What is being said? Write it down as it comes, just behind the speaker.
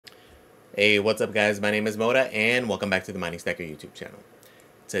Hey, what's up guys? My name is Moda and welcome back to the Mining Stacker YouTube channel.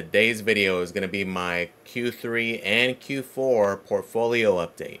 Today's video is going to be my Q3 and Q4 portfolio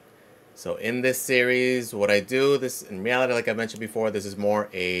update. So in this series, what I do, this in reality, like I mentioned before, this is more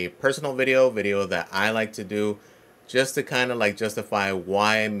a personal video that I like to do just to kind of like justify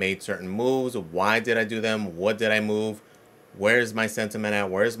why I made certain moves, why did I do them, what did I move, where's my sentiment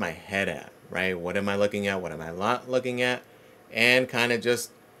at, where's my head at, right? What am I looking at, what am I not looking at, and kind of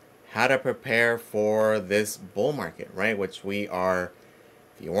just how to prepare for this bull market, right? Which we are,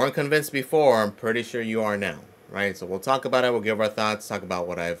 if you weren't convinced before, I'm pretty sure you are now, right? So we'll talk about it, we'll give our thoughts, talk about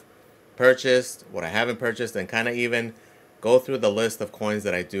what I've purchased, what I haven't purchased, and kind of even go through the list of coins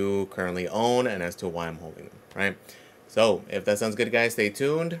that I do currently own and as to why I'm holding them, right? So if that sounds good, guys, stay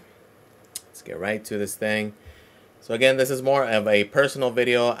tuned. Let's get right to this thing. So again, this is more of a personal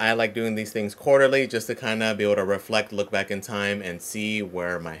video. I like doing these things quarterly just to kind of be able to reflect, look back in time, and see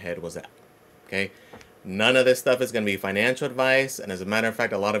where my head was at, okay? None of this stuff is going to be financial advice, and as a matter of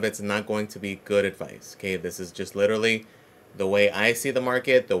fact, a lot of it's not going to be good advice, okay? This is just literally the way I see the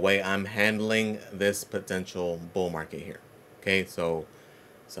market, the way I'm handling this potential bull market here, okay? So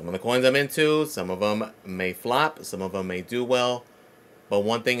some of the coins I'm into, some of them may flop, some of them may do well. But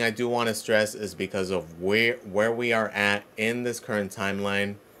one thing I do want to stress is because of where we are at in this current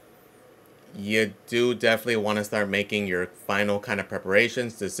timeline, you do definitely want to start making your final kind of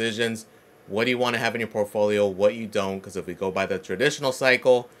preparations, decisions. What do you want to have in your portfolio, what you don't? Because if we go by the traditional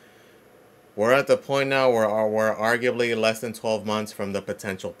cycle, we're at the point now where we're arguably less than 12 months from the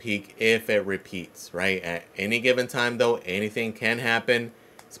potential peak if it repeats, right? At any given time, though, anything can happen.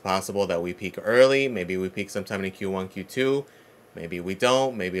 It's possible that we peak early. Maybe we peak sometime in Q1, Q2. Maybe we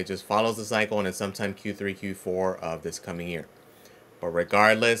don't. Maybe it just follows the cycle and it's sometime Q3, Q4 of this coming year. But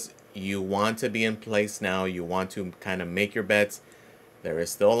regardless, you want to be in place now. You want to kind of make your bets. There is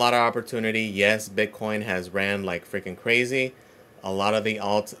still a lot of opportunity. Yes, Bitcoin has ran like freaking crazy. A lot of the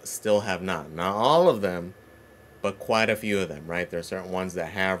alts still have not. Not all of them, but quite a few of them, right? There are certain ones that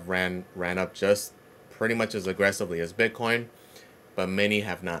have ran up just pretty much as aggressively as Bitcoin, but many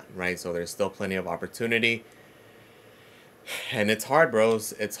have not, right? So there's still plenty of opportunity. And it's hard,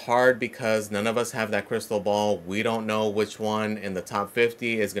 bros. It's hard because none of us have that crystal ball. We don't know which one in the top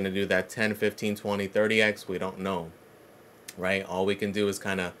 50 is going to do that 10, 15, 20, 30x. We don't know, right? All we can do is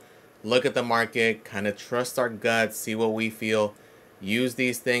kind of look at the market, kind of trust our guts, see what we feel. Use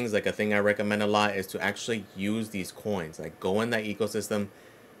these things. Like a thing I recommend a lot is to actually use these coins. Like go in that ecosystem,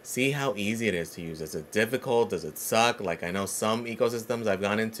 see how easy it is to use. Is it difficult? Does it suck? Like I know some ecosystems I've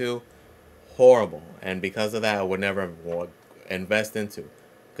gone into, horrible, and because of that I would never invest into.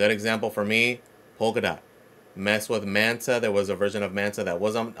 Good example for me, Polkadot. Mess with Manta. There was a version of Manta that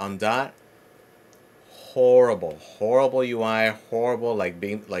was on Dot. Horrible UI, horrible, like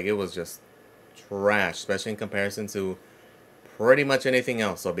being like it was just trash, especially in comparison to pretty much anything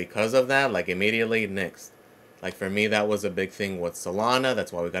else. So because of that, like immediately next. Like for me, that was a big thing with Solana.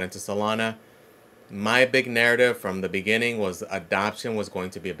 That's why we got into Solana. My big narrative from the beginning was adoption was going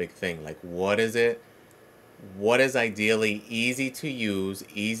to be a big thing. Like, what is it? What is ideally easy to use,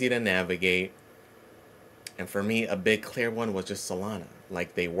 easy to navigate? And for me, a big clear one was just Solana.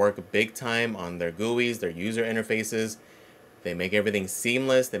 Like, they work big time on their GUIs, their user interfaces. They make everything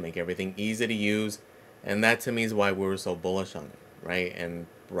seamless. They make everything easy to use. And that to me is why we were so bullish on it, right? And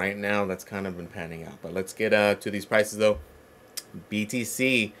right now, that's kind of been panning out. But let's get to these prices, though.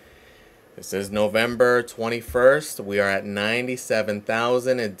 BTC. This is November 21st. We are at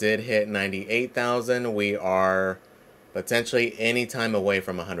 97,000. It did hit 98,000. We are potentially any time away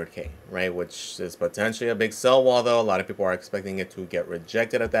from 100K, right? Which is potentially a big sell wall, though. A lot of people are expecting it to get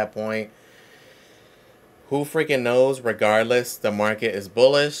rejected at that point. Who freaking knows? Regardless, the market is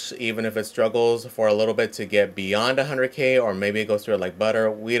bullish. Even if it struggles for a little bit to get beyond 100K, or maybe it goes through it like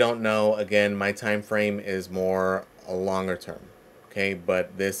butter, we don't know. Again, my time frame is more a longer term. Okay,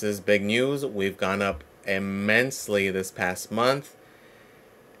 but this is big news. We've gone up immensely this past month.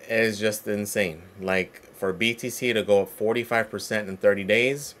 It is just insane. Like for BTC to go up 45% in 30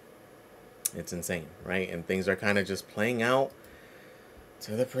 days, it's insane, right? And things are kind of just playing out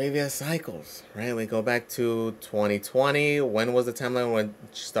to the previous cycles, right? We go back to 2020. When was the timeline when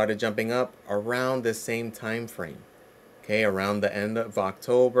it started jumping up? Around the same time frame. Okay, around the end of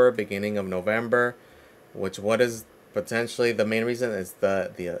October, beginning of November, which what is potentially the main reason is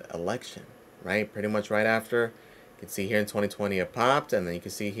the election, right? Pretty much right after. You can see here in 2020 it popped, and then you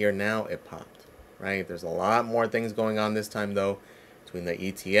can see here now it popped, right? There's a lot more things going on this time though, between the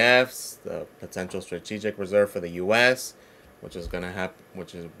ETFs, the potential strategic reserve for the US, which is going to happen,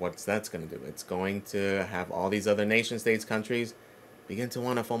 which is what's that's going to do. It's going to have all these other nation states, countries begin to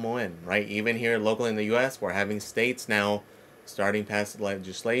want to FOMO in, right? Even here locally in the US, we're having states now starting past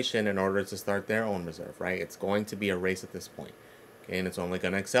legislation in order to start their own reserve, right? It's going to be a race at this point, okay? And it's only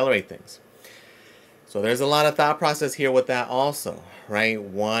going to accelerate things. So there's a lot of thought process here with that also, right?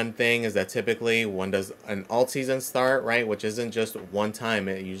 One thing is that typically when does an alt season start, right? Which isn't just one time.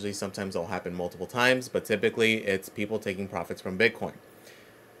 It usually sometimes it'll happen multiple times, but typically it's people taking profits from Bitcoin.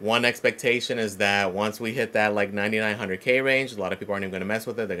 One expectation is that once we hit that like 9900K range, a lot of people aren't even going to mess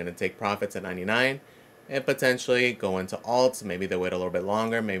with it. They're going to take profits at 99 and potentially go into alts. Maybe they wait a little bit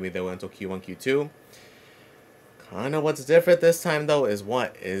longer. Maybe they wait until Q1, Q2. Kind of what's different this time though is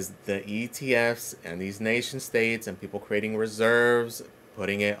the ETFs and these nation states and people creating reserves,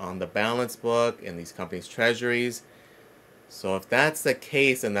 putting it on the balance book in these companies' treasuries. So if that's the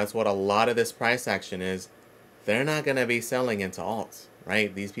case, and that's what a lot of this price action is, they're not going to be selling into alts,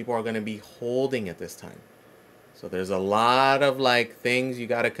 right? These people are going to be holding at this time. So there's a lot of like things you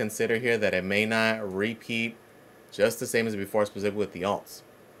got to consider here that it may not repeat just the same as before, specifically with the alts.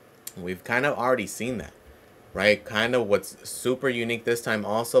 And we've kind of already seen that. Right, kind of what's super unique this time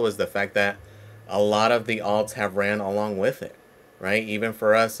also is the fact that a lot of the alts have ran along with it, right? Even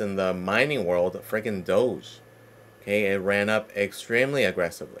for us in the mining world, freaking Doge, okay, it ran up extremely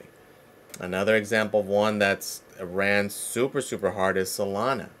aggressively. Another example of one that's ran super hard is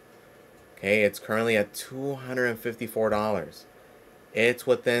Solana. Okay, it's currently at $254. It's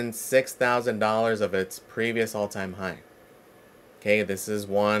within $6,000 of its previous all-time high. Okay, this is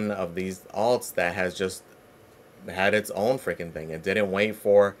one of these alts that has just had its own freaking thing. It didn't wait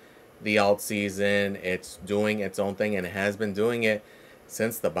for the alt season. It's doing its own thing, and it has been doing it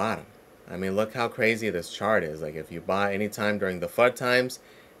since the bottom. I mean, look how crazy this chart is. Like, if you buy anytime during the FUD times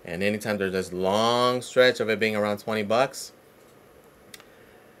and anytime there's this long stretch of it being around 20 bucks,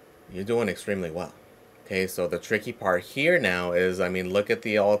 you're doing extremely well. Okay, so the tricky part here now is, I mean, look at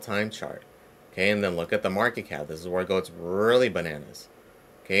the all-time chart. Okay, and then look at the market cap. This is where it goes really bananas.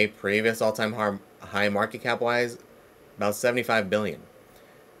 Okay, previous all-time high market cap wise, about 75 billion.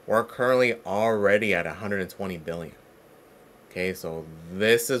 We're currently already at 120 billion. Okay, so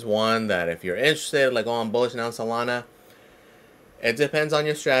this is one that if you're interested, like, oh, I'm bullish now on Solana, it depends on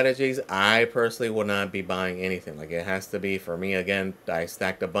your strategies. I personally would not be buying anything. Like, it has to be, for me, again, I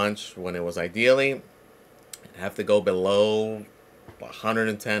stacked a bunch when it was ideally. It'd have to go below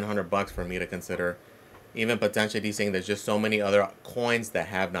 110, 100 bucks for me to consider even potentially saying there's just so many other coins that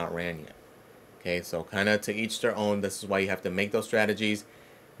have not ran yet. Okay, so kind of to each their own. This is why you have to make those strategies.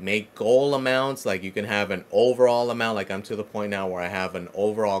 Make goal amounts. Like, you can have an overall amount. Like, I'm to the point now where I have an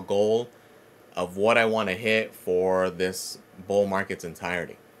overall goal of what I want to hit for this bull market's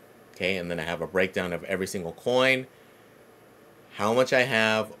entirety. Okay, and then I have a breakdown of every single coin, how much I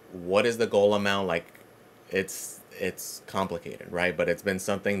have, what is the goal amount. Like, it's complicated, right? But it's been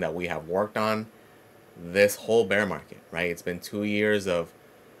something that we have worked on this whole bear market, right? It's been 2 years of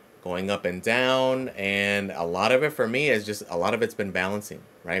going up and down, and a lot of it for me is just, a lot of it's been balancing,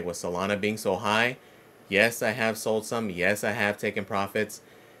 right? With Solana being so high, yes, I have sold some, yes, I have taken profits,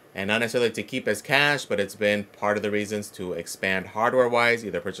 and not necessarily to keep as cash, but it's been part of the reasons to expand hardware-wise,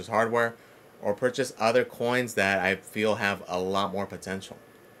 either purchase hardware or purchase other coins that I feel have a lot more potential.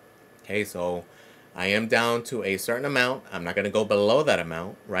 Okay, so I am down to a certain amount. I'm not going to go below that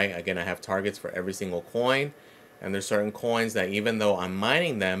amount, right? Again, I have targets for every single coin. And there's certain coins that even though I'm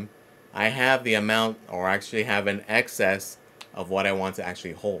mining them, I have the amount, or actually have an excess of what I want to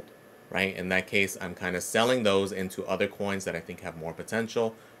actually hold, right? In that case, I'm kind of selling those into other coins that I think have more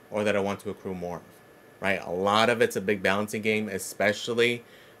potential or that I want to accrue more of, right? A lot of it's a big balancing game, especially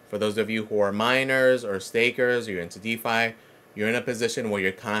for those of you who are miners or stakers, or you're into DeFi. You're in a position where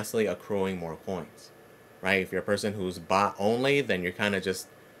you're constantly accruing more coins, right? If you're a person who's bot only, then you're kind of just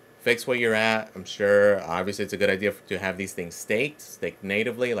fix where you're at. I'm sure, obviously, it's a good idea to have these things staked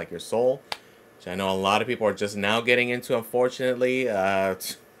natively, like your soul, which I know a lot of people are just now getting into, unfortunately. I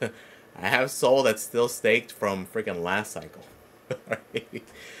have soul that's still staked from freaking last cycle, right?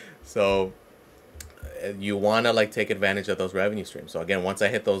 So you want to, like, take advantage of those revenue streams. So again, once I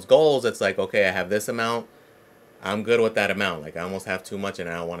hit those goals, it's like, okay, I have this amount. I'm good with that amount. Like, I almost have too much, and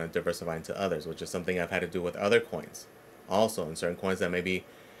I want to diversify into others, which is something I've had to do with other coins. Also, in certain coins that maybe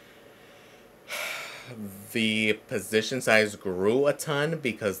the position size grew a ton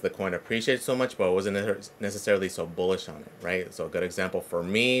because the coin appreciated so much, but I wasn't necessarily so bullish on it, right? So a good example for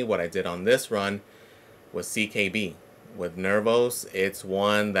me, what I did on this run was CKB. With Nervos, it's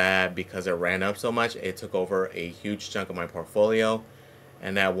one that, because it ran up so much, it took over a huge chunk of my portfolio.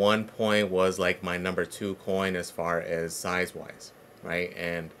 And at one point was like my number 2 coin as far as size-wise, right?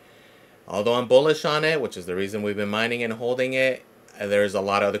 And although I'm bullish on it, which is the reason we've been mining and holding it, there's a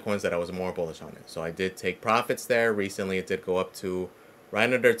lot of other coins that I was more bullish on it. So I did take profits there. Recently, it did go up to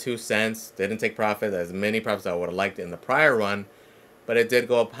right under 2 cents. Didn't take profit as many profits as I would have liked in the prior run, but it did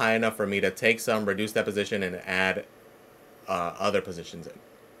go up high enough for me to take some, reduce that position, and add other positions in.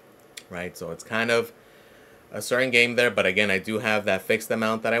 Right, so it's kind of a certain game there, but again, I do have that fixed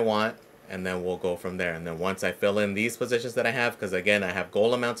amount that I want, and then we'll go from there. And then once I fill in these positions that I have, because again, I have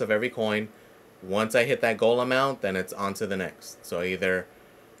goal amounts of every coin. Once I hit that goal amount, then it's on to the next. So either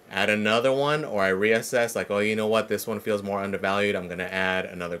add another one, or I reassess, like, oh, you know what, this one feels more undervalued, I'm going to add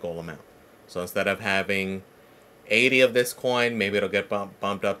another goal amount. So instead of having 80 of this coin, maybe it'll get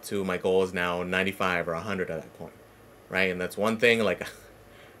bumped up to my goal is now 95 or 100 of that coin, right? And that's one thing, like,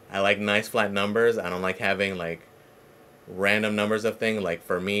 I like nice flat numbers. I don't like having like random numbers of things. Like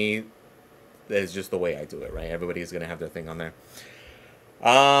for me, it's just the way I do it, right? Everybody's gonna have their thing on there.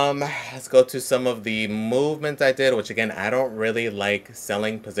 Let's go to some of the movement I did, which again, I don't really like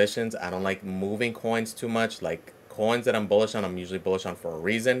selling positions. I don't like moving coins too much. Like coins that I'm bullish on, I'm usually bullish on for a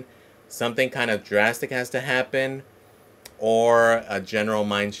reason. Something kind of drastic has to happen, or a general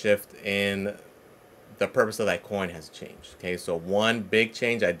mind shift in the purpose of that coin has changed. Okay, so one big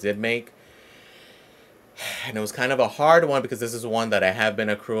change I did make, and it was kind of a hard one because this is one that I have been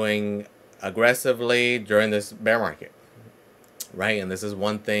accruing aggressively during this bear market, right? And this is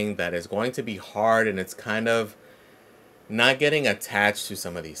one thing that is going to be hard, and it's kind of not getting attached to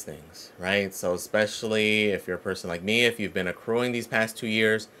some of these things, right? So especially if you're a person like me, if you've been accruing these past 2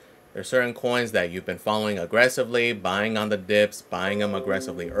 years, there's certain coins that you've been following aggressively, buying on the dips, buying them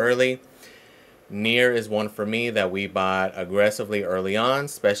aggressively early. Near is one for me that we bought aggressively early on,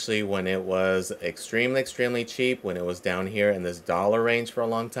 especially when it was extremely cheap, when it was down here in this dollar range for a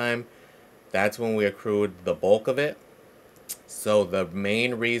long time. That's when we accrued the bulk of it. So the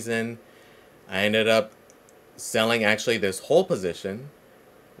main reason I ended up selling actually this whole position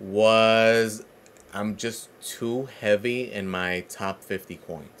was I'm just too heavy in my top 50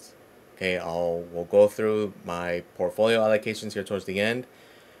 coins. Okay, we'll go through my portfolio allocations here towards the end.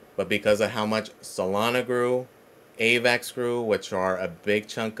 But because of how much Solana grew, AVAX grew, which are a big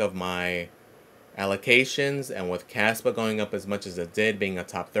chunk of my allocations, and with Caspa going up as much as it did, being a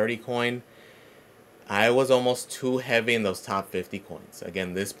top 30 coin, I was almost too heavy in those top 50 coins.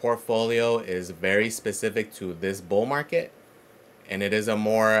 Again, this portfolio is very specific to this bull market, and it is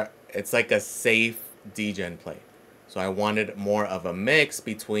it's like a safe degen play. So I wanted more of a mix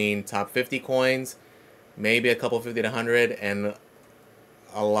between top 50 coins, maybe a couple 50 to 100, and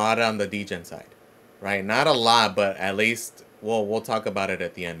a lot on the degen side, right? Not a lot, but at least, well, we'll talk about it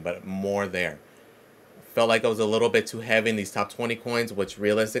at the end, but more there. Felt like I was a little bit too heavy in these top 20 coins, which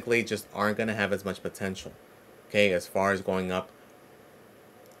realistically just aren't going to have as much potential, okay, as far as going up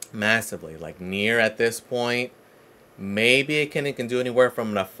massively. Like near at this point, maybe it can do anywhere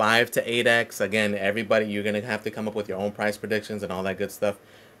from a 5 to 8x. Again, everybody, you're going to have to come up with your own price predictions and all that good stuff.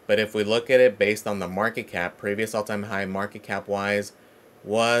 But if we look at it based on the market cap, previous all-time high market cap wise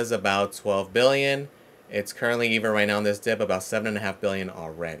was about 12 billion. It's currently, even right now in this dip, about 7.5 billion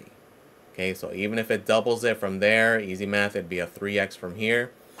already. Okay, so even if it doubles it from there, easy math, it'd be a 3x from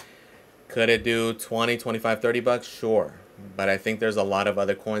here. Could it do 20, 25, 30 bucks? Sure. But I think there's a lot of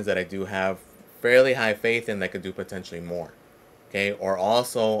other coins that I do have fairly high faith in that could do potentially more. Okay, or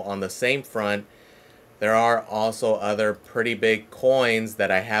also on the same front, there are also other pretty big coins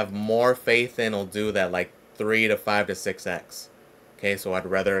that I have more faith in will do that, like 3 to 5 to 6x. Okay, so I'd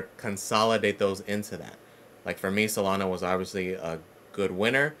rather consolidate those into that. Like for me, Solana was obviously a good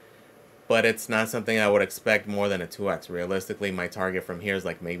winner, but it's not something I would expect more than a 2x. Realistically, my target from here is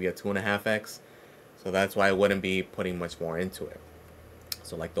like maybe a 2.5x. So that's why I wouldn't be putting much more into it.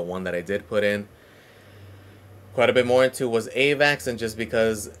 So like the one that I did put in quite a bit more into was AVAX, and just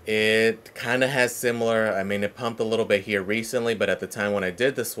because it kind of has similar, I mean, it pumped a little bit here recently, but at the time when I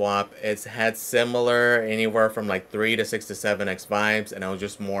did the swap, it's had similar anywhere from like 3 to 6 to 7x vibes, and I was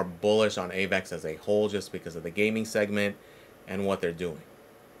just more bullish on AVAX as a whole just because of the gaming segment and what they're doing.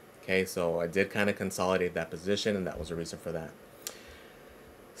 Okay, so I did kind of consolidate that position, and that was the reason for that.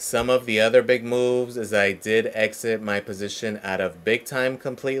 Some of the other big moves is I did exit my position out of big time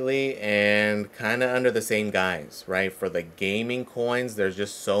completely, and kind of under the same guise, right? For the gaming coins, there's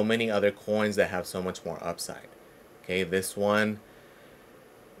just so many other coins that have so much more upside. Okay, this one,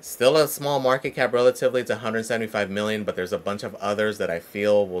 still a small market cap relatively, it's 175 million, but there's a bunch of others that I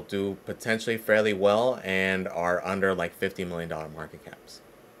feel will do potentially fairly well and are under like $50 million market caps.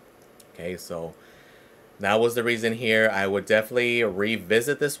 Okay, so that was the reason here. I would definitely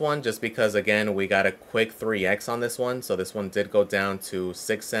revisit this one just because, again, we got a quick 3x on this one. So this one did go down to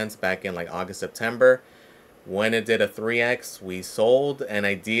 6 cents back in like August, September. When it did a 3x, we sold, and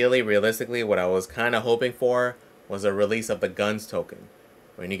ideally, realistically, what I was kind of hoping for was a release of the Guns token.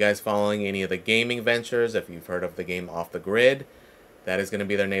 For any guys following any of the gaming ventures, if you've heard of the game Off the Grid, that is going to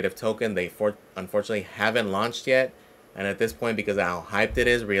be their native token. They unfortunately haven't launched yet, and at this point, because of how hyped it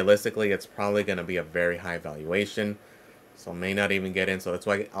is, realistically, it's probably going to be a very high valuation, so may not even get in. So that's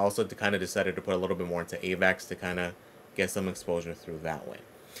why I also kind of decided to put a little bit more into AVAX to kind of get some exposure through that way.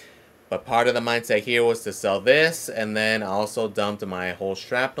 But part of the mindset here was to sell this, and then I also dumped my whole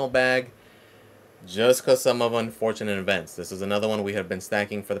shrapnel bag just because some of unfortunate events. This is another one we have been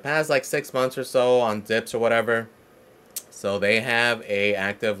stacking for the past like 6 months or so on dips or whatever. So they have a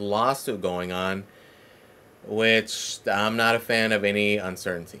active lawsuit going on, which I'm not a fan of any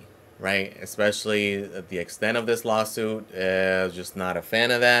uncertainty, right? Especially the extent of this lawsuit, just not a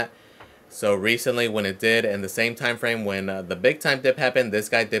fan of that. So recently when it did, in the same time frame when the big time dip happened, this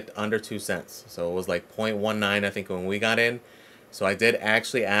guy dipped under 2 cents. So it was like 0.19, I think, when we got in. So I did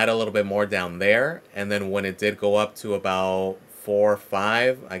actually add a little bit more down there. And then when it did go up to about 4 or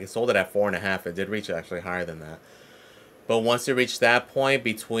 5, I sold it at 4.5. It did reach actually higher than that. But once it reached that point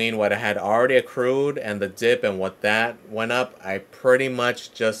between what I had already accrued and the dip and what that went up, I pretty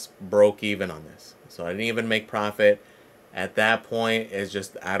much just broke even on this. So I didn't even make profit. At that point, it's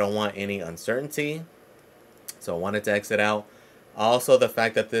just I don't want any uncertainty. So I wanted to exit out. Also, the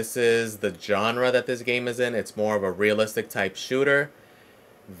fact that this is the genre that this game is in, it's more of a realistic type shooter.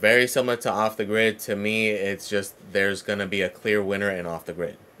 Very similar to Off the Grid. To me, it's just there's going to be a clear winner in Off the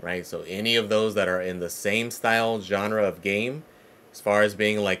Grid, right? So any of those that are in the same style genre of game, as far as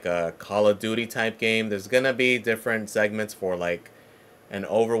being like a Call of Duty type game, there's going to be different segments for like an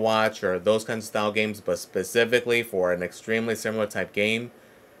Overwatch or those kinds of style games, but specifically for an extremely similar type game,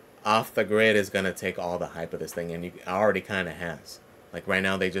 Off the Grid is going to take all the hype of this thing, and you already kind of has. Like right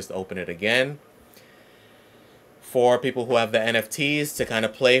now, they just open it again for people who have the NFTs to kind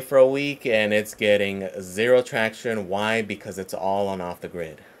of play for a week, and it's getting zero traction. Why? Because it's all on Off the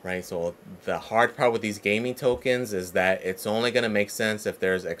Grid, right? So the hard part with these gaming tokens is that it's only going to make sense if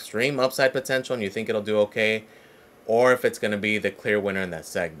there's extreme upside potential and you think it'll do okay, or if it's going to be the clear winner in that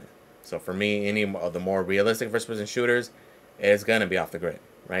segment. So for me, any of the more realistic first-person shooters is going to be Off the Grid,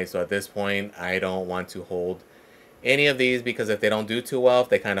 right? So at this point, I don't want to hold any of these because if they don't do too well, if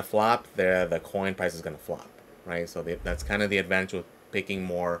they kind of flop, the coin price is going to flop, right? So that's kind of the advantage with picking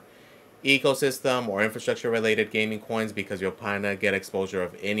more ecosystem or infrastructure-related gaming coins, because you'll kind of get exposure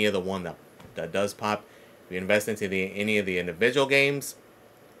of any of the one that does pop. If you invest into any of the individual games,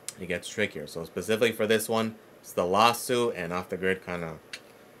 it gets trickier. So specifically for this one, it's the lawsuit, and Off the Grid kind of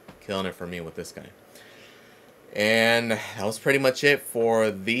killing it for me with this guy. And that was pretty much it for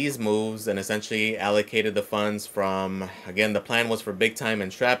these moves, and essentially allocated the funds from, again, the plan was for Big Time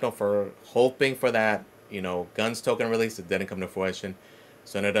and Shrapnel, for hoping for that, Guns token release. It didn't come to fruition.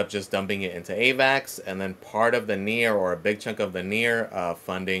 So I ended up just dumping it into AVAX, and then part of the NEAR, or a big chunk of the NEAR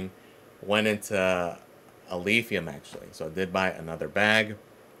funding, went into Alephium actually. So I did buy another bag,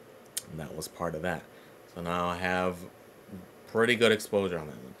 and that was part of that. So now I have pretty good exposure on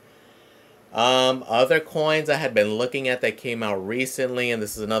that one. Other coins I had been looking at that came out recently, and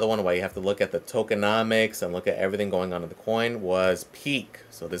this is another one where you have to look at the tokenomics and look at everything going on in the coin, was Peak.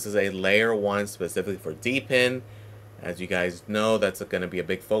 So this is a layer 1 specifically for DePin. As you guys know, that's going to be a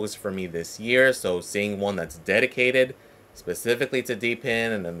big focus for me this year. So seeing one that's dedicated specifically to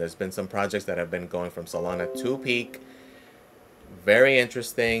DePin, and then there's been some projects that have been going from Solana to Peak. Very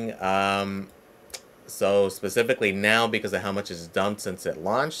interesting. So specifically now, because of how much it's dumped since it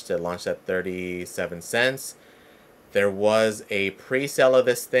launched at 37 cents. There was a pre-sale of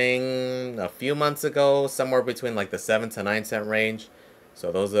this thing a few months ago, somewhere between like the 7 to 9 cent range.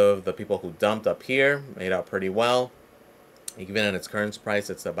 So those of the people who dumped up here made out pretty well. Even at its current price,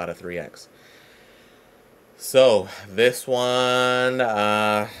 it's about a 3x. So this one,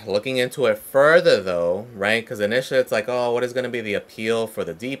 looking into it further though, right? Because initially it's like, oh, what is going to be the appeal for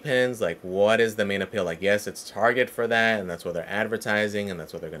the DePins? Like, what is the main appeal? Like, yes, it's Target for that, and that's what they're advertising, and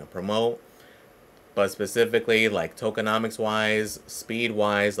that's what they're going to promote. But specifically, like tokenomics-wise,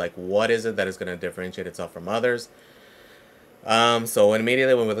 speed-wise, like what is it that is going to differentiate itself from others? So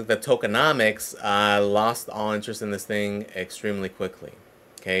immediately when we looked at tokenomics, I lost all interest in this thing extremely quickly.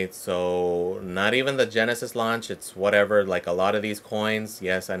 Okay, so not even the Genesis launch, it's whatever, like a lot of these coins,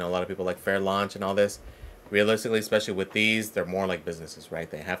 yes, I know a lot of people like fair launch and all this. Realistically, especially with these, they're more like businesses, right?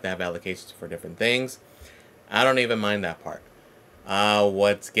 They have to have allocations for different things. I don't even mind that part.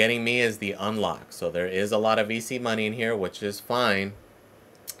 What's getting me is the unlock. So there is a lot of VC money in here, which is fine,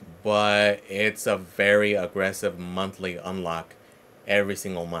 but it's a very aggressive monthly unlock every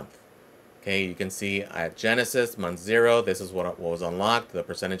single month. Okay, you can see at Genesis, month 0, this is what was unlocked. The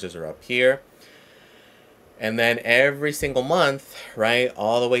percentages are up here. And then every single month, right,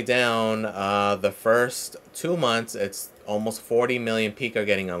 all the way down, the first 2 months, it's almost 40 million peak are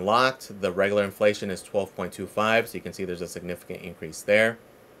getting unlocked. The regular inflation is 12.25, so you can see there's a significant increase there.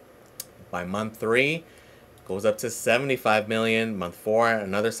 By month 3, goes up to 75 million. Month 4,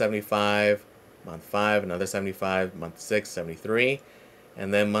 another 75. Month 5, another 75. Month 6, 73.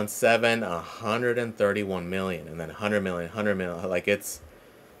 And then month 7, 131 million. And then 100 million, 100 million. Like, it's...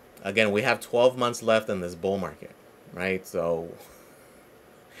 Again, we have 12 months left in this bull market, right? So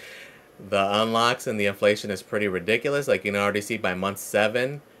the unlocks and the inflation is pretty ridiculous. Like, you can already see by month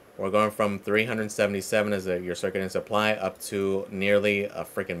 7, we're going from 377 as your circuit in supply up to nearly a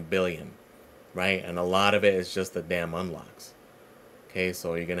freaking billion, right? And a lot of it is just the damn unlocks. Okay,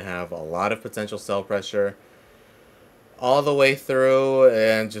 so you're going to have a lot of potential sell pressure all the way through,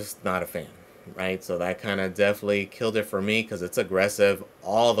 and just not a fan. Right, so that kind of definitely killed it for me because it's aggressive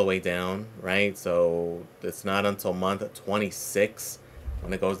all the way down, right? So it's not until month 26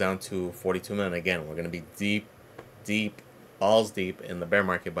 when it goes down to 42 million. Again, we're going to be deep, balls deep in the bear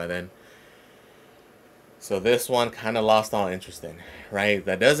market by then. So this one kind of lost all interest in, right?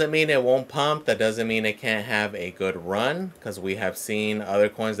 That doesn't mean it won't pump. That doesn't mean it can't have a good run, because we have seen other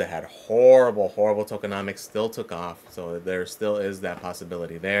coins that had horrible tokenomics still took off. So there still is that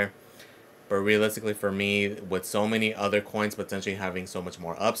possibility there. But realistically for me, with so many other coins potentially having so much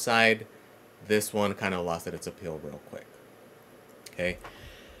more upside, this one kind of lost its appeal real quick. Okay.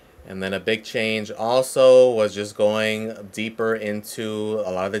 And then a big change also was just going deeper into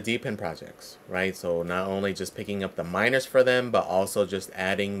a lot of the DePin projects, right? So not only just picking up the miners for them, but also just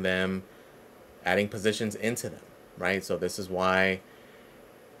adding positions into them, right? So this is why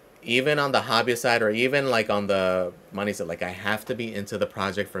even on the hobbyist side, or even like on the money side, like I have to be into the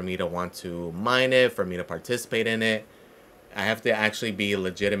project for me to want to mine it, for me to participate in it. I have to actually be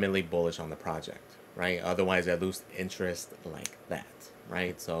legitimately bullish on the project, right? Otherwise I lose interest like that,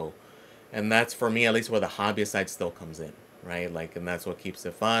 right? So, and that's for me at least where the hobbyist side still comes in, right? Like, and that's what keeps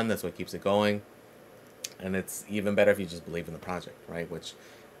it fun, that's what keeps it going. And it's even better if you just believe in the project, right? Which,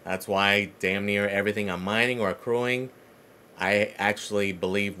 that's why damn near everything I'm mining or accruing, I actually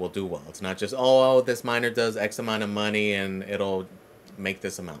believe will do well. It's not just, oh, this miner does X amount of money and it'll make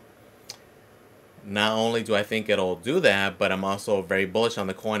this amount. Not only do I think it'll do that, but I'm also very bullish on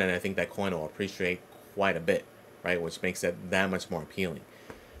the coin, and I think that coin will appreciate quite a bit, right? Which makes it that much more appealing.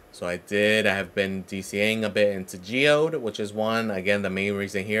 So I have been DCAing a bit into Geode, which is one, again, the main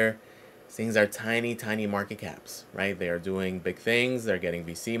reason here. Things are tiny market caps, right? They are doing big things. They're getting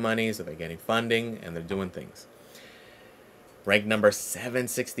VC money, so they're getting funding, and they're doing things. Rank number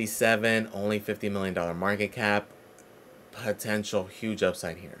 767, only $50 million market cap. Potential huge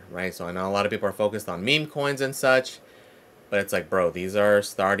upside here, right? So I know a lot of people are focused on meme coins and such, but it's like, bro, these are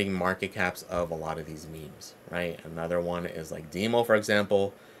starting market caps of a lot of these memes, right? Another one is like Demo, for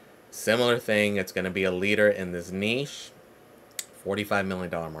example. Similar thing. It's going to be a leader in this niche. $45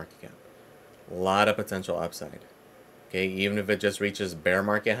 million market cap. A lot of potential upside. Okay, even if it just reaches bear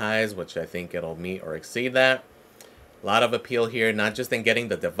market highs, which I think it'll meet or exceed that. A lot of appeal here, not just in getting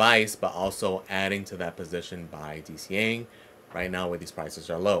the device, but also adding to that position by DCAing right now where these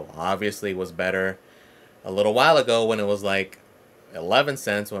prices are low. Obviously, it was better a little while ago when it was like 11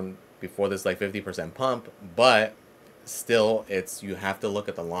 cents before this like 50% pump, but still, you have to look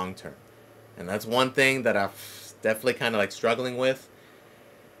at the long term. And that's one thing that I've definitely kind of like struggling with,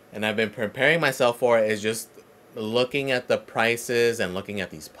 and I've been preparing myself for it, is just looking at the prices and looking at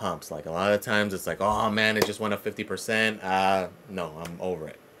these pumps. Like a lot of times it's like, oh man, it just went up 50%. No, I'm over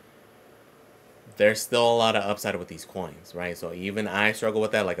it. There's still a lot of upside with these coins, right? So even I struggle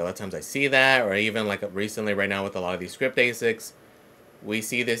with that. Like a lot of times I see that, or even like recently right now with a lot of these script ASICs, we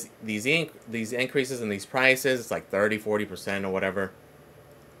see these increases in these prices. It's like 30-40% or whatever.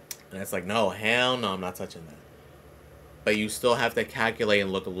 And it's like, no, hell no, I'm not touching that. But you still have to calculate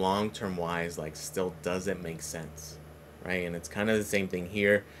and look long-term wise, like still does it make sense, right? And it's kind of the same thing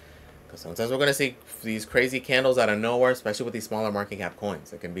here, because sometimes we're going to see these crazy candles out of nowhere, especially with these smaller market cap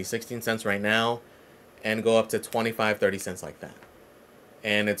coins. It can be 16 cents right now and go up to 25-30 cents like that.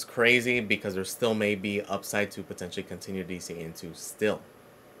 And it's crazy because there still may be upside to potentially continue DC into still,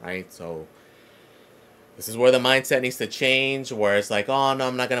 right? So this is where the mindset needs to change, where it's like, oh, no,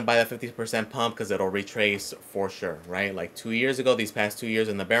 I'm not going to buy that 50% pump because it'll retrace for sure, right? Like 2 years ago, these past 2 years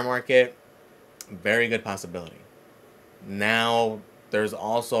in the bear market, very good possibility. Now, there's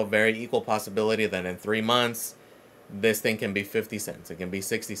also a very equal possibility that in 3 months, this thing can be 50 cents. It can be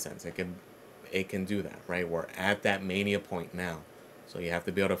 60 cents. It can do that, right? We're at that mania point now. So you have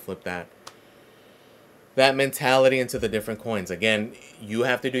to be able to flip that that mentality into the different coins. Again, you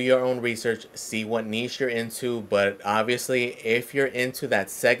have to do your own research, see what niche you're into, but obviously if you're into that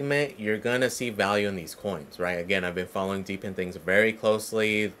segment, you're gonna see value in these coins, right? Again, I've been following DePin things very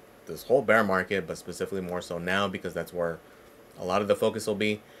closely this whole bear market, but specifically more so now because that's where a lot of the focus will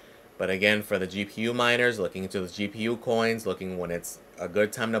be. But again, for the GPU miners, looking into the GPU coins, looking when it's a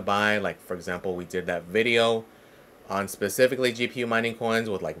good time to buy, like for example, we did that video on specifically GPU mining coins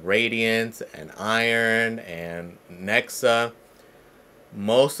with like Radiant and Iron and Nexa.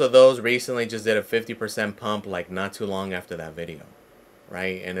 Most of those recently just did a 50% pump like not too long after that video,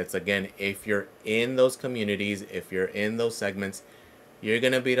 right? And it's, again, if you're in those communities, if you're in those segments, you're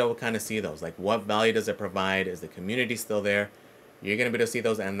going to be able to kind of see those. Like, what value does it provide? Is the community still there? You're going to be able to see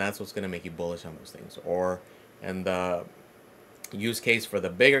those, and that's what's going to make you bullish on those things. And the use case for the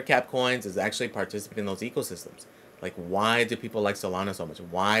bigger cap coins is actually participating in those ecosystems. Like, why do people like Solana so much?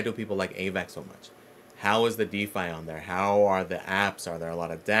 Why do people like AVAX so much? How is the DeFi on there? How are the apps? Are there a lot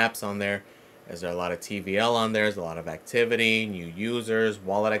of dApps on there? Is there a lot of TVL on there? Is there a lot of activity, new users,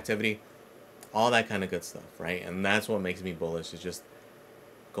 wallet activity? All that kind of good stuff, right? And that's what makes me bullish, is just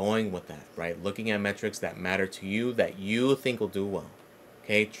going with that, right? Looking at metrics that matter to you, that you think will do well.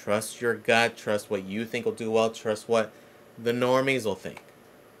 Okay, trust your gut, trust what you think will do well, trust what the normies will think,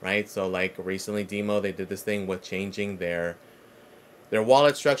 right? So like recently, Demo, they did this thing with changing their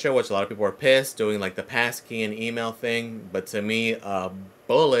wallet structure, which a lot of people were pissed, doing like the passkey and email thing. But to me,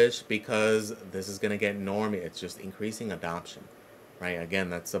 bullish, because this is going to get normie. It's just increasing adoption, right? Again,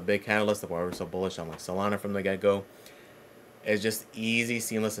 that's a big catalyst of why we're so bullish on like Solana from the get-go. It's just easy,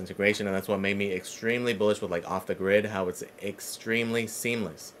 seamless integration, and that's what made me extremely bullish with like Off the Grid, how it's extremely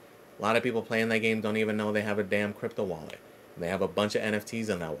seamless. A lot of people playing that game don't even know they have a damn crypto wallet. They have a bunch of NFTs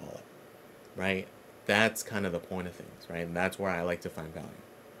in that wallet, right? That's kind of the point of things, right? And that's where I like to find value.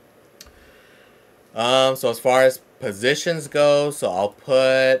 So as far as positions go, so I'll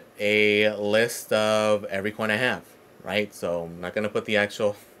put a list of every coin I have, right? So I'm not going to put the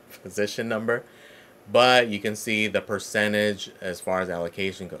actual position number, but you can see the percentage as far as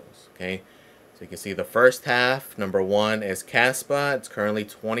allocation goes, okay? So you can see the first half, number one is Caspa. It's currently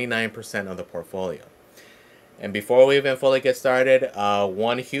 29% of the portfolio. And before we even fully get started,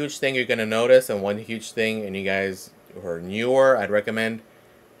 one huge thing you're going to notice, and one huge thing, and you guys who are newer, I'd recommend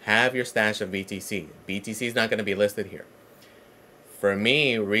have your stash of BTC. BTC is not going to be listed here. For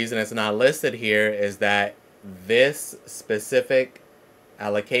me, the reason it's not listed here is that this specific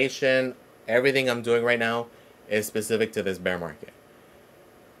allocation, everything I'm doing right now, is specific to this bear market.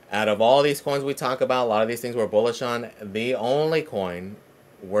 Out of all these coins we talk about, a lot of these things we're bullish on, the only coin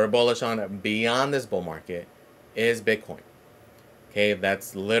we're bullish on beyond this bull market is Bitcoin. Okay,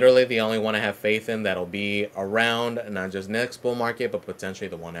 that's literally the only one I have faith in that'll be around, not just next bull market, but potentially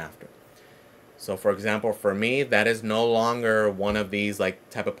the one after. So for example, for me, that is no longer one of these like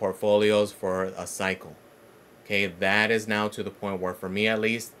type of portfolios for a cycle. Okay, that is now to the point where, for me at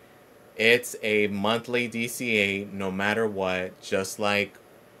least, it's a monthly DCA no matter what, just like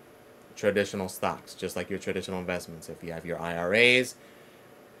traditional stocks, just like your traditional investments. If you have your IRAs,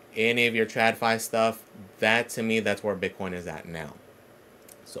 any of your TradFi stuff, that to me, that's where Bitcoin is at now.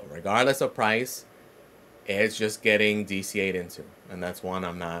 So regardless of price, it's just getting DCA'd into. And that's one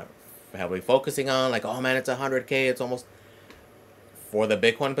I'm not heavily focusing on. Like, oh man, it's 100K. It's almost... For the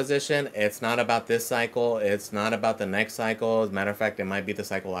Bitcoin position, it's not about this cycle. It's not about the next cycle. As a matter of fact, it might be the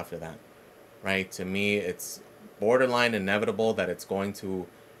cycle after that. Right? To me, it's borderline inevitable that it's going to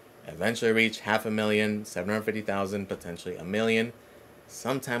eventually reach 500,000, 750,000, potentially 1 million,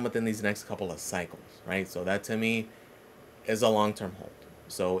 sometime within these next couple of cycles, right? So that to me is a long-term hold.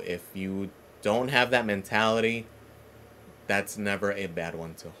 So if you don't have that mentality, that's never a bad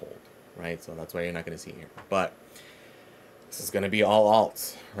one to hold, right? So that's why you're not going to see it here. But this is going to be all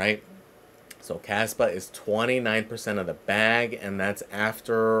alts, right? So Caspa is 29% of the bag, and that's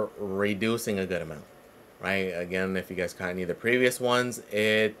after reducing a good amount, right? Again, if you guys caught any of the previous ones,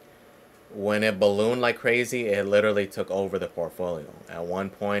 when it ballooned like crazy, it literally took over the portfolio. At one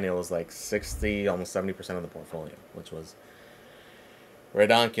point, it was like 60, almost 70% of the portfolio, which was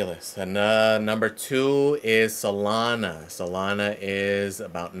ridiculous. And number two is Solana. Solana is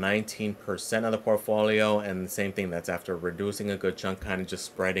about 19% of the portfolio, and the same thing, that's after reducing a good chunk, kind of just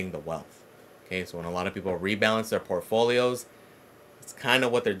spreading the wealth. Okay, so when a lot of people rebalance their portfolios, it's kind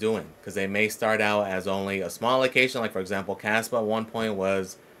of what they're doing, because they may start out as only a small allocation. Like for example, Caspa at one point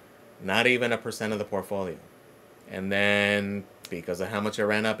was not even 1% of the portfolio. And then because of how much it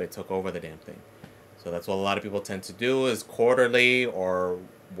ran up, it took over the damn thing. So that's what a lot of people tend to do, is quarterly or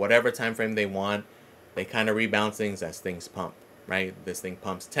whatever time frame they want, they kind of rebalance things as things pump, right? This thing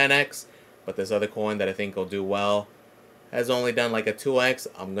pumps 10x, but this other coin that I think will do well has only done like a 2x.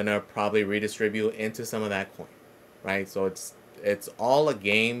 I'm gonna probably redistribute into some of that coin, right? So it's all a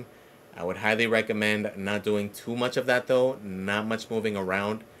game. I would highly recommend not doing too much of that though, not much moving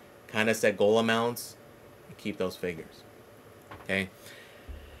around. Kind of set goal amounts and keep those figures. Okay.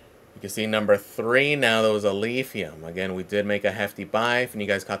 You can see number 3 now, there was a lithium. Again, we did make a hefty buy. If you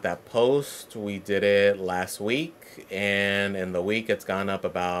guys caught that post, we did it last week, and in the week it's gone up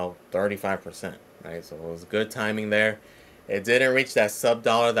about 35%, right? So it was good timing there. It didn't reach that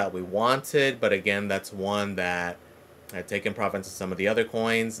sub-dollar that we wanted, but again, that's one that had taken profits in some of the other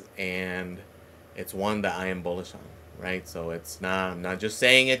coins, and it's one that I am bullish on, right? So it's not, I'm not just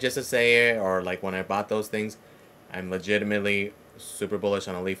saying it just to say it, or like when I bought those things, I'm legitimately super bullish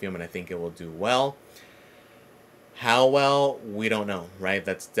on a lithium, and I think it will do well. How well, we don't know, right?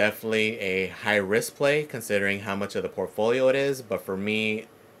 That's definitely a high risk play considering how much of the portfolio it is, but for me,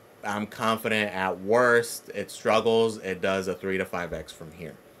 I'm confident at worst it struggles, it does a 3 to 5x from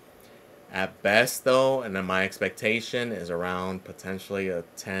here. At best though, and then my expectation is around potentially a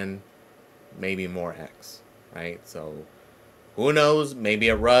 10, maybe more x, right? So who knows, maybe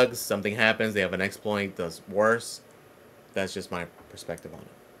a rug, something happens, they have an exploit, does worse. That's just my perspective on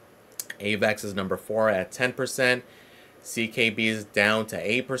it. AVAX is number 4 at 10%. CKB is down to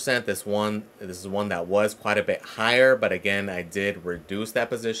 8%. This is one that was quite a bit higher, but again, I did reduce that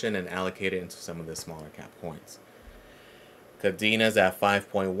position and allocate it into some of the smaller cap coins. Cadina's at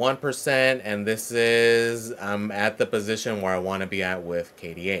 5.1%, and this is, I'm at the position where I want to be at with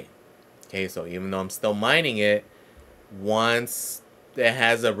KDA. Okay, so even though I'm still mining it, once it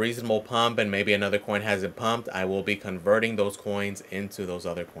has a reasonable pump and maybe another coin hasn't pumped, I will be converting those coins into those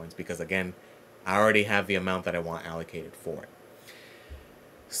other coins because again, I already have the amount that I want allocated for it.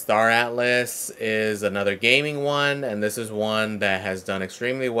 Star Atlas is another gaming one, and this is one that has done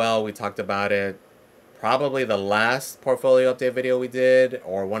extremely well. We talked about it probably the last portfolio update video we did,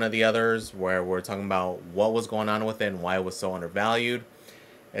 or one of the others, where we're talking about what was going on with it and why it was so undervalued.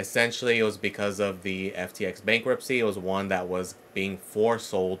 Essentially, it was because of the FTX bankruptcy. It was one that was being force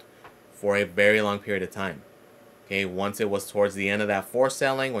sold for a very long period of time. Okay, once it was towards the end of that force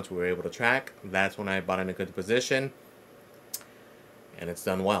selling, once we were able to track, that's when I bought in a good position. And it's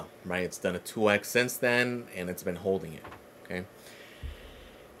done well, right? It's done a 2x since then, and it's been holding it, okay?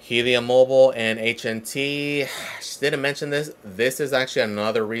 Helium Mobile and HNT, just didn't mention this. This is actually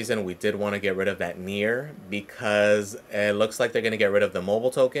another reason we did want to get rid of that near, because it looks like they're going to get rid of the mobile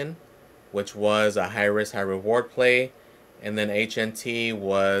token, which was a high risk, high reward play. And then HNT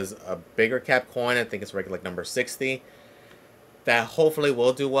was a bigger cap coin. I think it's ranked like number 60. That hopefully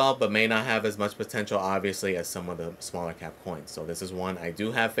will do well, but may not have as much potential, obviously, as some of the smaller cap coins. So this is one I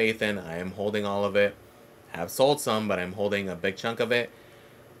do have faith in. I am holding all of it. Have sold some, but I'm holding a big chunk of it.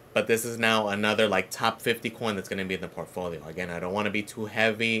 But this is now another like top 50 coin that's going to be in the portfolio. Again, I don't want to be too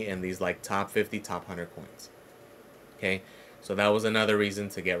heavy in these like top 50, top 100 coins. Okay, so that was another reason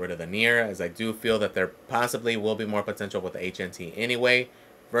to get rid of the near, as I do feel that there possibly will be more potential with the HNT anyway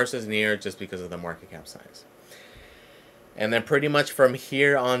versus near, just because of the market cap size. And then pretty much from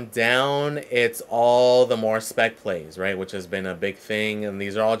here on down, it's all the more spec plays, right? Which has been a big thing. And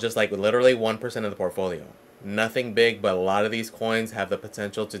these are all just like literally 1% of the portfolio. Nothing big, but a lot of these coins have the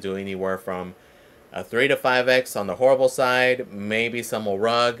potential to do anywhere from a 3 to 5x on the horrible side. Maybe some will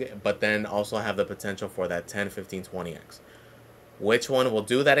rug, but then also have the potential for that 10, 15, 20x. Which one will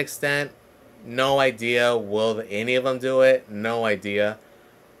do that extent? No idea. Will any of them do it? No idea.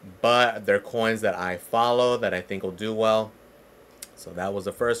 But they're coins that I follow that I think will do well. So that was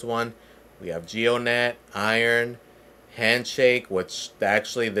the first one. We have GeoNet, Iron, Handshake, which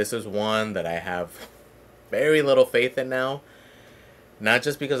actually this is one that I have very little faith in now. Not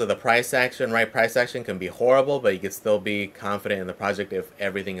just because of the price action, right? Price action can be horrible, but you can still be confident in the project if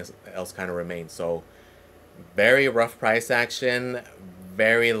everything else kind of remains. So very rough price action,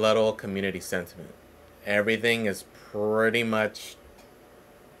 very little community sentiment. Everything is pretty much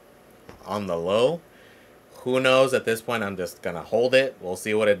on the low. Who knows? At this point, I'm just going to hold it. We'll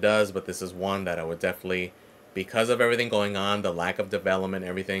see what it does, but this is one that I would definitely, because of everything going on, the lack of development,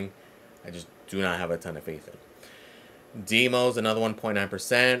 everything, I just do not have a ton of faith in. Demo's another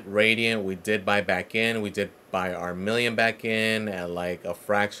 1.9%. Radiant, we did buy back in. We did buy our million back in at like a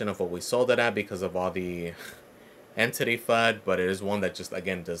fraction of what we sold it at because of all the entity FUD, but it is one that just,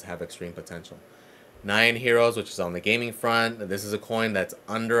 again, does have extreme potential. 9 Heroes, which is on the gaming front. This is a coin that's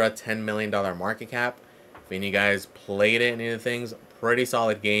under a $10 million market cap. If any of you guys played it in any of the things, pretty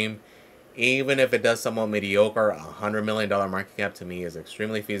solid game. Even if it does somewhat mediocre, a $100 million market cap to me is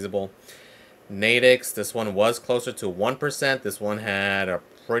extremely feasible. Nadix, this one was closer to 1%. This one had a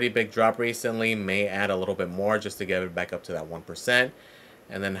pretty big drop recently. May add a little bit more just to get it back up to that 1%.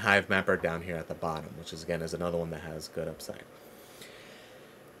 And then Hive Mapper down here at the bottom, which is again is another one that has good upside.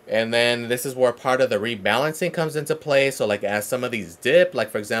 And then this is where part of the rebalancing comes into play. So like as some of these dip,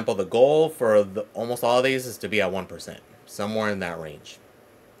 like for example, the goal for almost all of these is to be at 1%, somewhere in that range.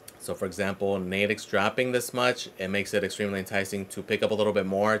 So for example, Nadix dropping this much, it makes it extremely enticing to pick up a little bit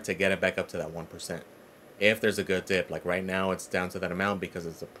more to get it back up to that 1%. If there's a good dip, like right now it's down to that amount because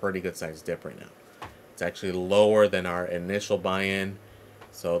it's a pretty good sized dip right now. It's actually lower than our initial buy-in.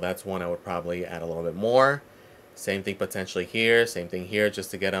 So that's one I would probably add a little bit more. Same thing potentially here, same thing here, just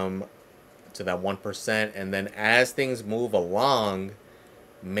to get them to that 1%. And then as things move along,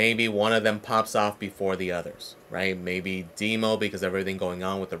 maybe one of them pops off before the others, right? Maybe Demo, because of everything going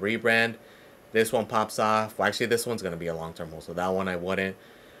on with the rebrand. This one pops off. Well, actually, this one's going to be a long-term hold, so that one I wouldn't.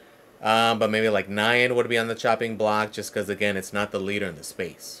 But maybe like Nyan would be on the chopping block, just because, again, it's not the leader in the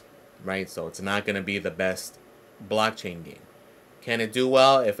space, right? So it's not going to be the best blockchain game. Can it do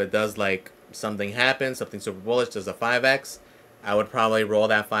well? If it does like something happens, something super bullish, does a 5x, I would probably roll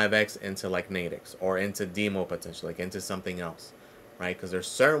that 5x into like Nadix or into Demo potentially, like into something else, right? Because there's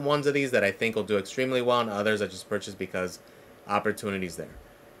certain ones of these that I think will do extremely well, and others I just purchased because opportunity's there,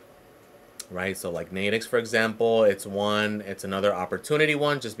 right? So like Nadix, for example, it's another opportunity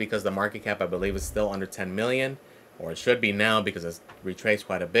one just because the market cap I believe is still under 10 million, or it should be now because it's retraced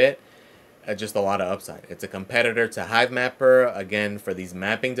quite a bit. Just a lot of upside. It's a competitor to Hive Mapper. Again, for these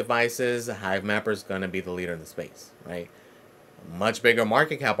mapping devices, Hive Mapper is going to be the leader in the space, right? Much bigger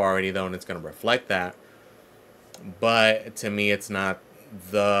market cap already, though, and it's going to reflect that. But to me, it's not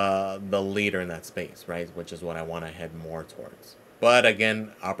the leader in that space, right? Which is what I want to head more towards. But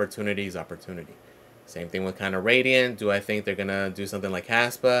again, opportunity is opportunity. Same thing with kind of Radiant. Do I think they're going to do something like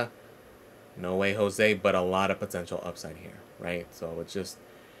Haspa? No way, Jose, but a lot of potential upside here, right? So it's just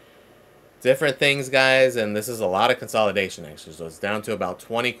different things, guys, and this is a lot of consolidation, actually. So it's down to about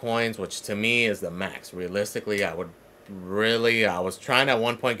 20 coins, which to me is the max. Realistically, I was trying at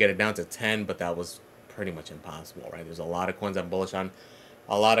one point get it down to 10, but that was pretty much impossible, right? There's a lot of coins I'm bullish on.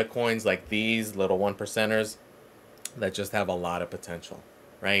 A lot of coins like these little 1%ers that just have a lot of potential,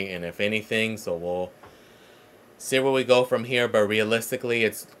 right? And if anything, so we'll see where we go from here, but realistically,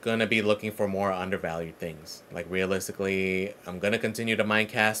 it's going to be looking for more undervalued things. Like, realistically, I'm going to continue to mine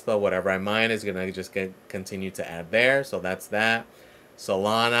Caspa. Whatever I mine is going to just continue to add there, so that's that.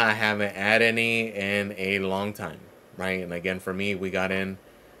 Solana, I haven't added any in a long time, right? And again, for me, we got in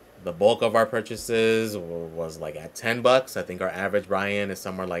the bulk of our purchases was like at 10 bucks. I think our average buy-in is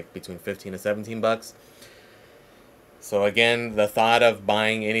somewhere like between 15 to 17 bucks. So again, the thought of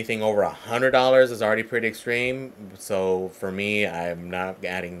buying anything over $100 is already pretty extreme. So for me, I'm not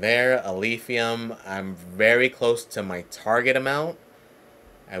adding there. Alephium, I'm very close to my target amount.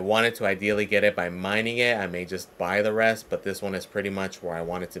 I wanted to ideally get it by mining it. I may just buy the rest, but this one is pretty much where I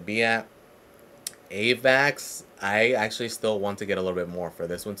want it to be at. AVAX, I actually still want to get a little bit more for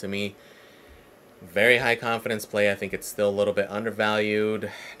this one. To me, very high confidence play. I think it's still a little bit undervalued.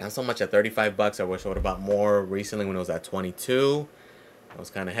 Not so much at 35 bucks. I wish I would have bought more recently when it was at 22. I was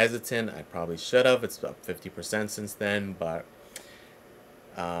kind of hesitant. I probably should have. It's up 50% since then. But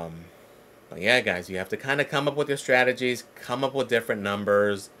yeah, guys, you have to kind of come up with your strategies, come up with different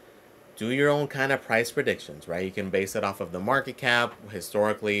numbers, do your own kind of price predictions, right? You can base it off of the market cap.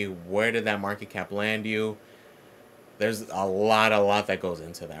 Historically, where did that market cap land you? There's a lot that goes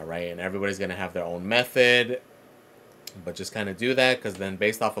into that, right? And everybody's going to have their own method. But just kind of do that, because then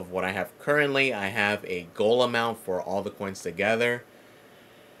based off of what I have currently, I have a goal amount for all the coins together.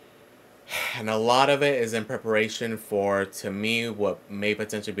 And a lot of it is in preparation for, to me, what may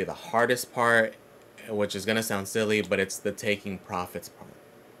potentially be the hardest part, which is going to sound silly, but it's the taking profits part,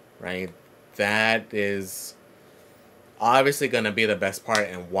 right? That is obviously going to be the best part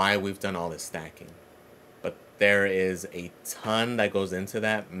and why we've done all this stacking. But there is a ton that goes into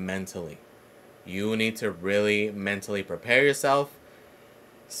that mentally. You need to really mentally prepare yourself,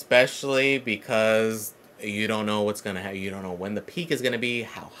 especially because you don't know what's going to happen. You don't know when the peak is going to be,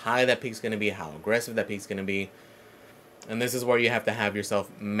 how high that peak is going to be, how aggressive that peak is going to be. And this is where you have to have yourself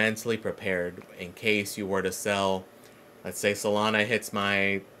mentally prepared in case you were to sell. Let's say Solana hits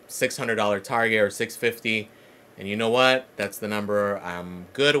my $600 target or $650. And you know what? That's the number I'm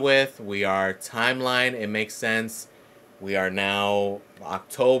good with. We are timeline. It makes sense. We are now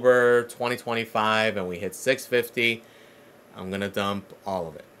October 2025 and we hit 650. I'm going to dump all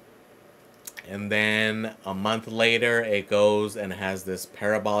of it. And then a month later, it goes and has this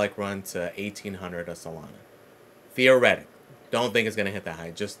parabolic run to 1,800 of Solana. Theoretic. Don't think it's going to hit that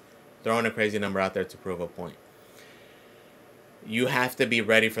high. Just throwing a crazy number out there to prove a point. you have to be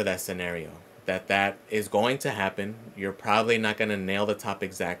ready for that scenario. That is going to happen. You're probably not going to nail the top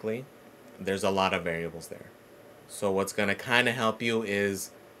exactly. There's a lot of variables there. So what's going to kind of help you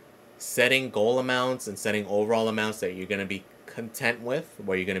is setting goal amounts and setting overall amounts that you're going to be content with,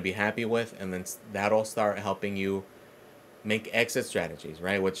 where you're going to be happy with, and then that'll start helping you make exit strategies,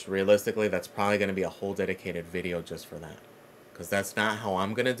 right? Which realistically, that's probably going to be a whole dedicated video just for that, because that's not how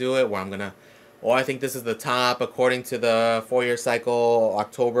I'm going to do it, where I'm going to, oh, I think this is the top according to the 4-year cycle,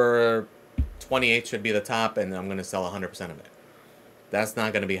 October 28th should be the top, and I'm going to sell 100% of it. That's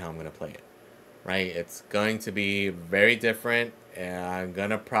not going to be how I'm going to play it, right? It's going to be very different. I'm going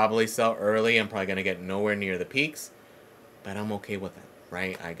to probably sell early. I'm probably going to get nowhere near the peaks, but I'm okay with that,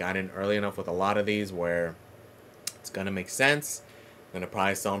 right? I got in early enough with a lot of these where it's going to make sense. I'm going to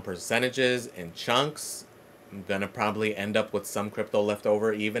probably sell in percentages and chunks. I'm going to probably end up with some crypto left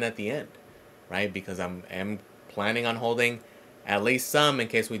over even at the end, right? Because I'm planning on holding at least some in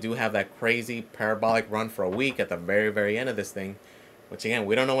case we do have that crazy parabolic run for a week at the very, very end of this thing, which again,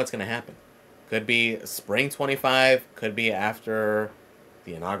 we don't know what's going to happen. Could be spring 25, could be after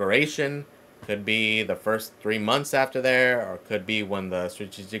the inauguration, could be the first 3 months after there, or could be when the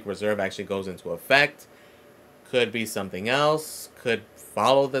strategic reserve actually goes into effect. Could be something else, could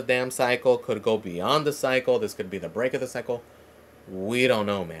follow the damn cycle, could go beyond the cycle. This could be the break of the cycle. We don't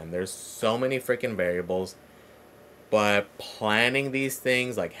know, man. There's so many freaking variables. But planning these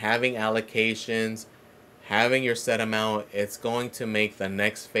things, like having allocations, having your set amount, it's going to make the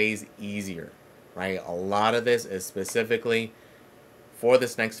next phase easier, right? A lot of this is specifically for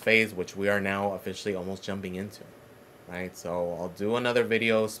this next phase, which we are now officially almost jumping into, right? So I'll do another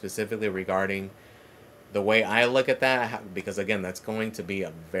video specifically regarding the way I look at that, because again, that's going to be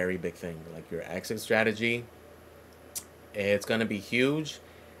a very big thing. Like your exit strategy, it's going to be huge,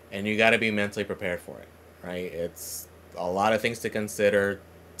 and you got to be mentally prepared for it, right? It's a lot of things to consider,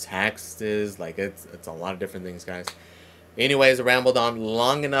 taxes, like it's a lot of different things, guys. Anyways, I rambled on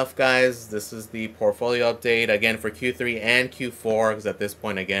long enough, guys. This is the portfolio update again for Q3 and Q4, because at this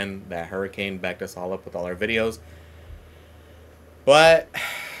point, again, that hurricane backed us all up with all our videos. But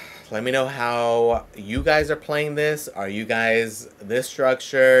let me know how you guys are playing this. Are you guys this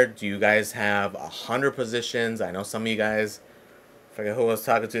structured? Do you guys have 100 positions? I know some of you guys, I forget who I was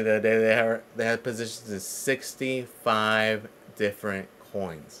talking to the other day, they had positions in 65 different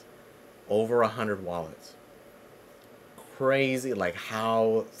coins. Over 100 wallets. Crazy, like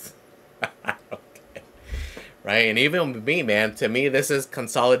how, okay. Right? And even me, man, to me, this is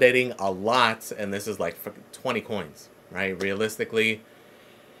consolidating a lot, and this is like 20 coins, right? Realistically,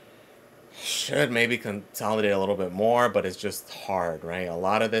 should maybe consolidate a little bit more, but it's just hard, right? A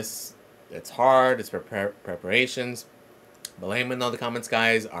lot of this, it's hard, it's preparations. But let me know in the comments,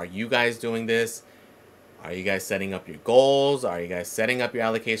 guys. Are you guys doing this? Are you guys setting up your goals? Are you guys setting up your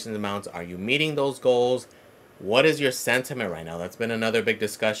allocation amounts? Are you meeting those goals? What is your sentiment right now? That's been another big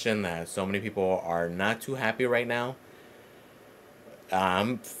discussion that so many people are not too happy right now.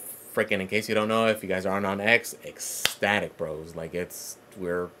 Freaking, in case you don't know, if you guys aren't on X, ecstatic, bros. Like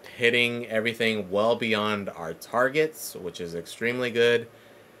we're hitting everything well beyond our targets, which is extremely good.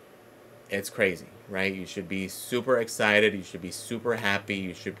 It's crazy, right? You should be super excited. You should be super happy.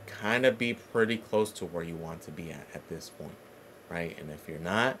 You should kind of be pretty close to where you want to be at this point, right? And if you're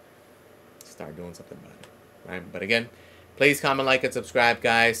not, start doing something about it, right? But again, please comment, like, and subscribe,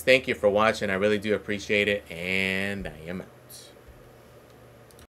 guys. Thank you for watching. I really do appreciate it, and I am out.